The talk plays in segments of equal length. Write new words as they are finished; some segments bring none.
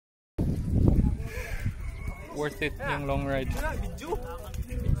worth it yung long ride.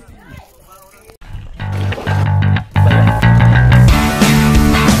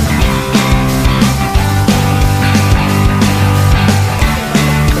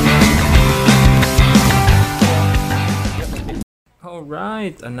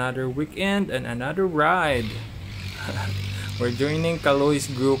 Alright, another weekend and another ride. We're joining Kaloy's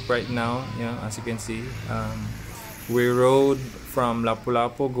group right now. As you can see, we rode from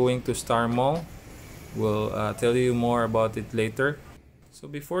Lapu-Lapu going to Star Mall. We'll tell you more about it later. So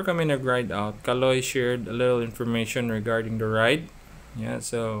before kami nag-ride out, Kaloy shared a little information regarding the ride.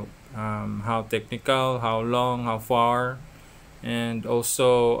 So how technical, how long, how far, and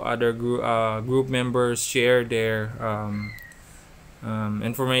also other group members share their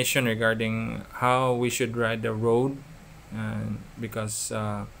information regarding how we should ride the road, because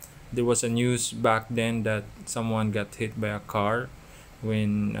there was a news back then that someone got hit by a car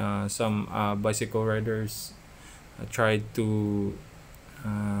when some bicycle riders tried to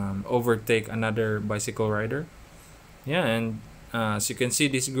overtake another bicycle rider. And as you can see,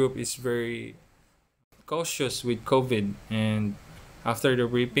 this group is very cautious with COVID, and after the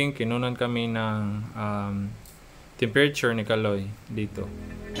briefing, kinunan kami ng temperature ni Kaloy dito.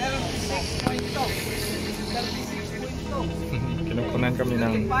 Kinukunan kami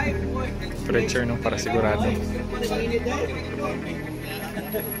ng temperature nung para sigurado.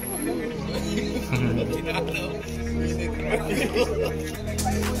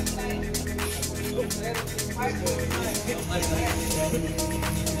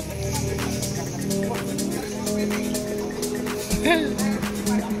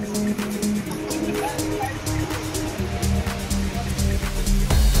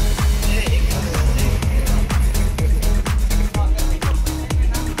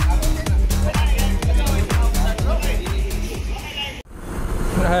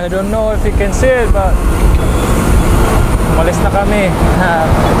 I don't know if you can see it, but umalis na kami.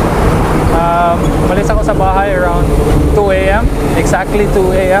 Umalis ako sa bahay around 2 a.m. Exactly 2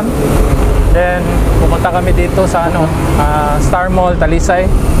 a.m. Then pumunta kami dito sa Star Mall, Talisay.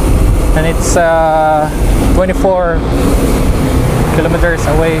 And it's 24 kilometers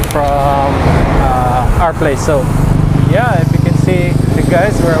away from our place. So yeah, if you can see, the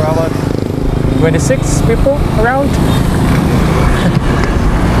guys, we're about 26 people around.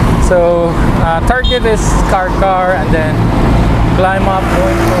 So target is Carcar, and then climb up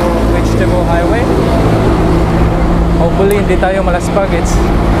going to MTB Highway. Hopefully hindi tayo malaspag. It's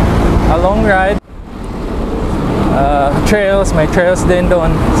a long ride. May trails din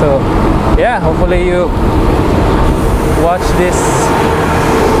doon. So yeah, hopefully you watch this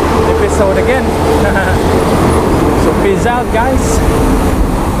episode again. So peace out, guys.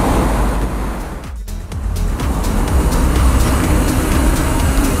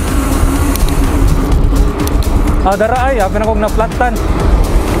 Dara ay, habi na kong na-flattan.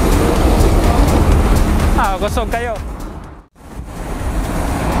 Gusog kayo.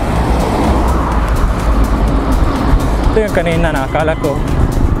 Ito yung kanina na akala ko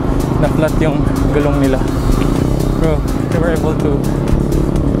na-flat yung gulong nila. Bro, they were able to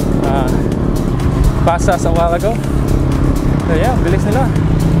pass us a while ago. So yeah, bilis nila.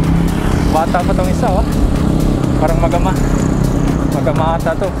 Bata pa tong isa, oh. Parang magama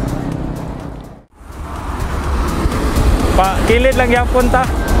ata to. Kilid lang yung punta.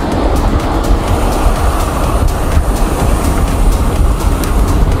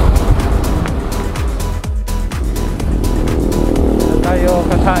 Tayo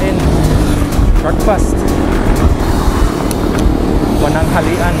kakain breakfast. Wanang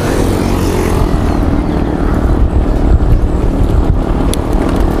halian.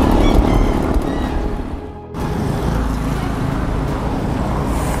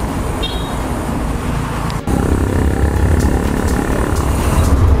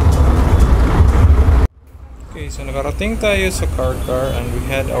 So nakarating tayo sa Carcar and we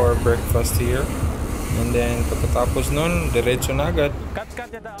had our breakfast here. And then pagkatapos nun, diretso na agad.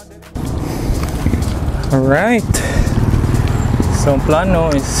 Alright. So ang plano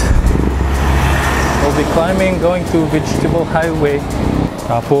is we'll be climbing, going to Vegetable Highway.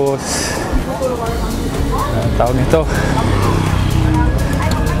 Tapos tawag nito,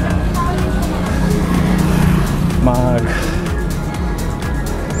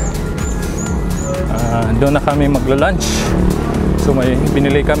 doon na kami magla-lunch. So may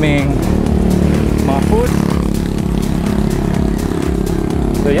binili kaming mga food.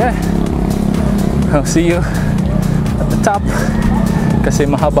 So yeah, I'll see you at the top kasi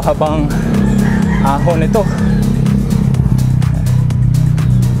mahaba-habang ahon ito.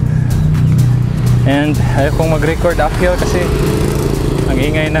 And ayaw kong mag-record uphill kasi ang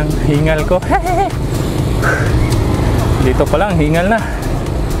ingay ng hingal ko. Dito pa lang, hingal na.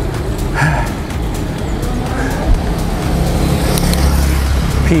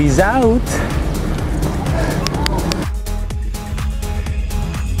 Peace out.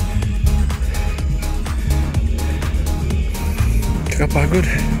 Kakapagod.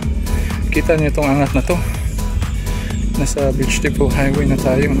 Kita niyo itong angat na to. Nasa Vegetable Highway na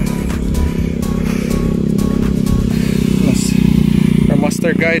tayo. Our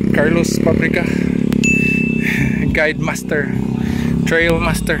Master Guide Carlos Pabriga. Guide Master, Trail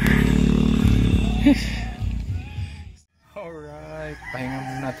Master. Alright, pahinga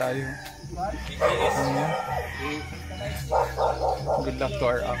muna tayo. Good luck to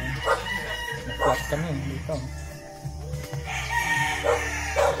our nag-flat kami dito.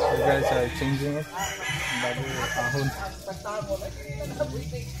 So guys are changing it. Bago ahon.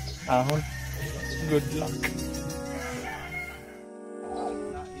 Ahon. Good luck.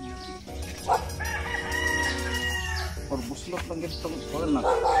 Orbuslot lang gitong na.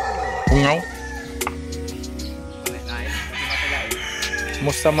 Ungaw.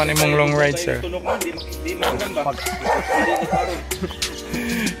 Musta man imong long ride, sir?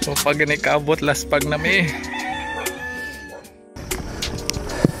 O pag nikaabot laspag na mi.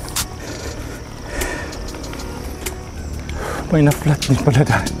 May na-flat din pala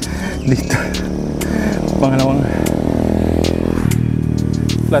dito. Pangalawang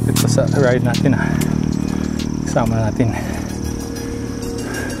flat ito sa ride natin ah. Kasama natin.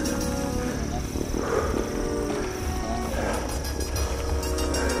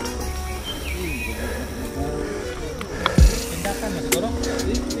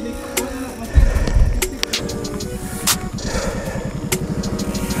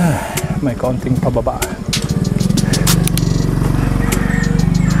 May kaunting pababa.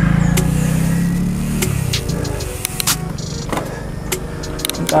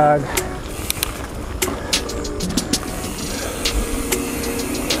 Tag.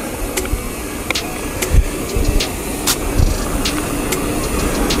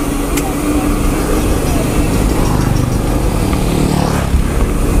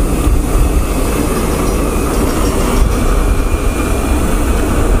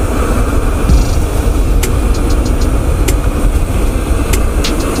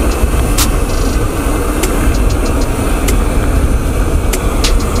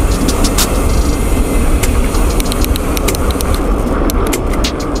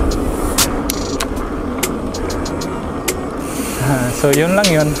 So yun lang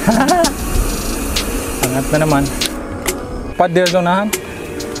yun. Angat na naman. Paddle donahan.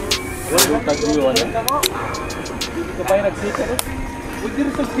 Hindi ka pa yung nagsika rin. Huwag dito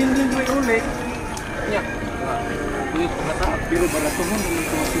sa pinlin mo yung ulit. Yan. Pero balato mo,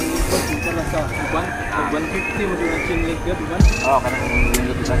 kung pala sa uban, 150 mo yung chinlig ka, uban? Oo, kanang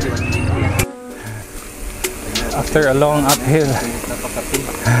minuto kasi 150. After a long uphill.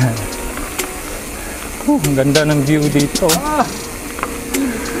 Ang ganda ng view dito.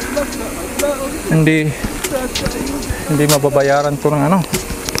 Hindi mababayaran ko ng ano.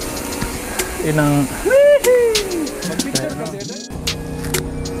 Inang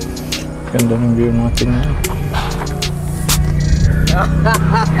ganda ng view natin.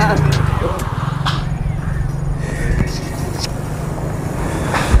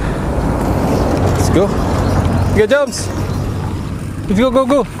 Let's go. Go jumps. Let's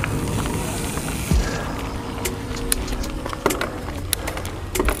go.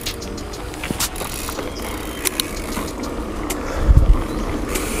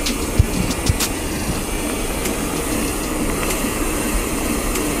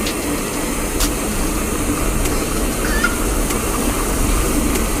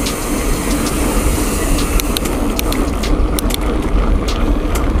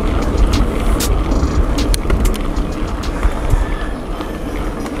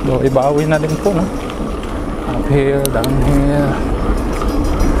 So, ibawi na din po, no? Uphill, downhill.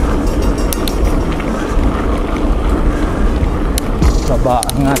 Baba,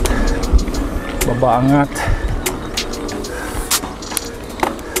 angat. Baba, angat.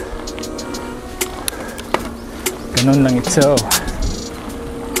 Ganun lang ito.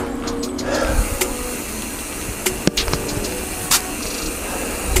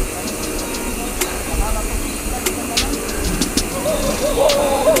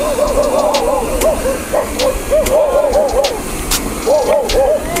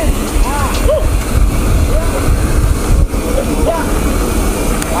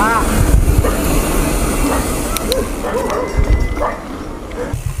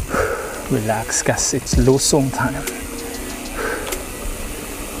 Relax, cause it's lusong time.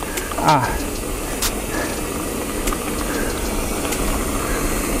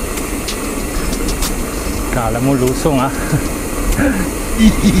 Kala mo lusong ha.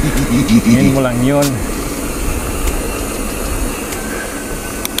 Tingin mo lang yun.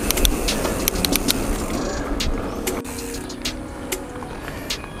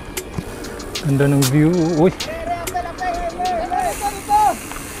 Ganda ng view. Uy.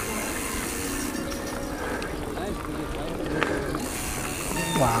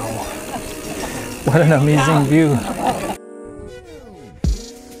 Wow. What an amazing view.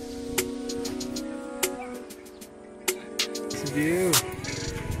 This view.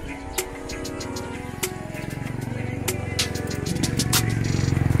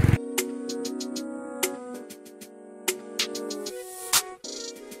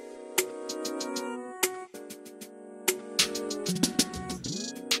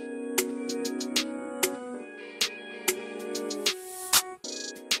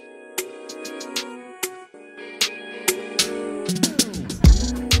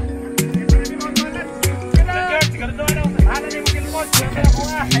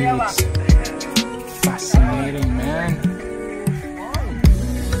 Fascinating, man.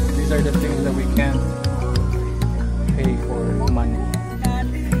 These are the things that we can't pay for money.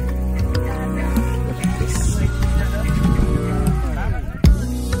 Look at this.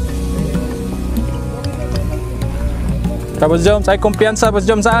 Tapos Joms, ay kumpiyansa. Tapos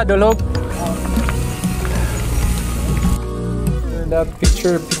Joms, dolog. That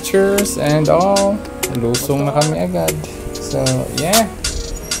pictures and all. Lusong na kami agad. So yeah,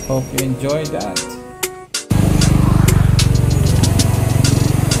 hope you enjoyed that.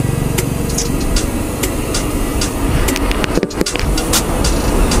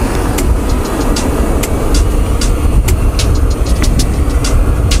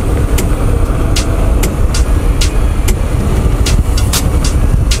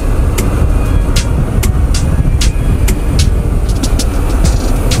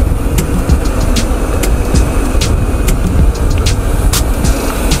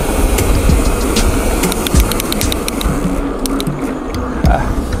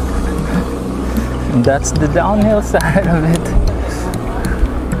 That's the downhill side of it.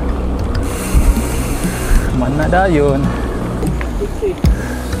 Man na dayon.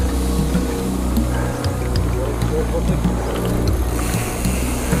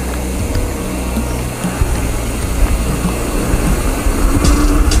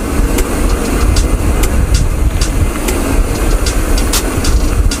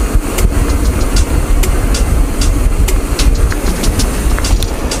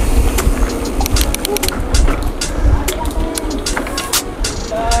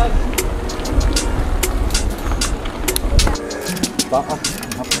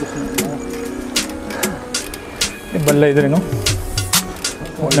 Balay din, no?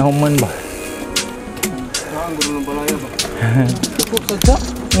 Wala human ba? Ang gulo ng balaya ba? Tukok sa dyan?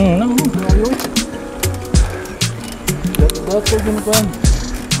 No. Ayun. Dato yun pa.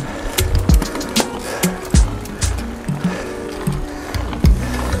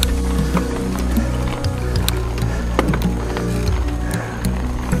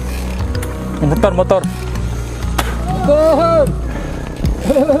 Motor. Motor!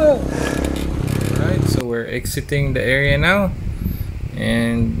 Right, so we're exiting the area now,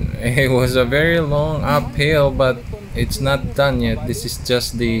 and it was a very long uphill, but it's not done yet. This is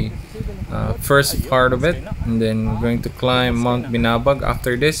just the first part of it, and then we're going to climb Mount Binabag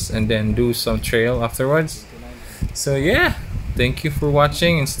after this, and then do some trail afterwards. So yeah, thank you for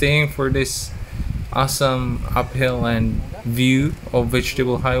watching and staying for this awesome uphill and view of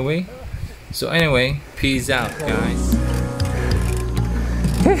Vegetable Highway. So anyway, peace out, guys.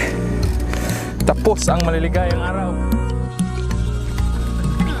 Tapos ang maliligayang araw.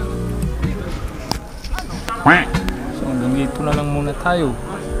 So hanggang dito na lang muna tayo.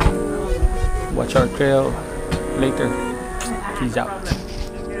 Watch our trail later. Peace out.